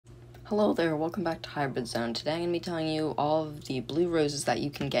Hello there, welcome back to Hybrid Zone. Today I'm going to be telling you all of the blue roses that you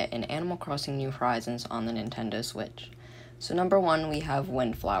can get in Animal Crossing New Horizons on the Nintendo Switch. So number one, we have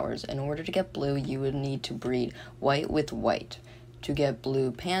windflowers. In order to get blue, you would need to breed white with white. To get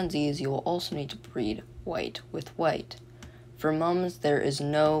blue pansies, you will also need to breed white with white. For mums, there is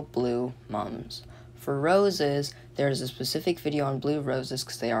no blue mums. For roses, there is a specific video on blue roses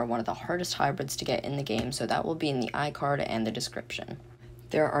because they are one of the hardest hybrids to get in the game, so that will be in the iCard and the description.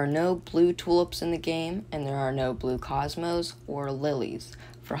 There are no blue tulips in the game, and there are no blue cosmos or lilies.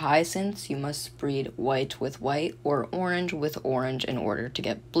 For hyacinths, you must breed white with white or orange with orange in order to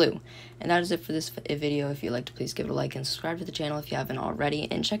get blue. And that is it for this video. If you'd like to, please give it a like and subscribe to the channel if you haven't already,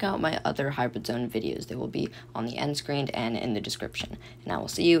 and check out my other Hybrid Zone videos. They will be on the end screen and in the description. And I will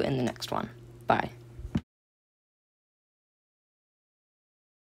see you in the next one. Bye.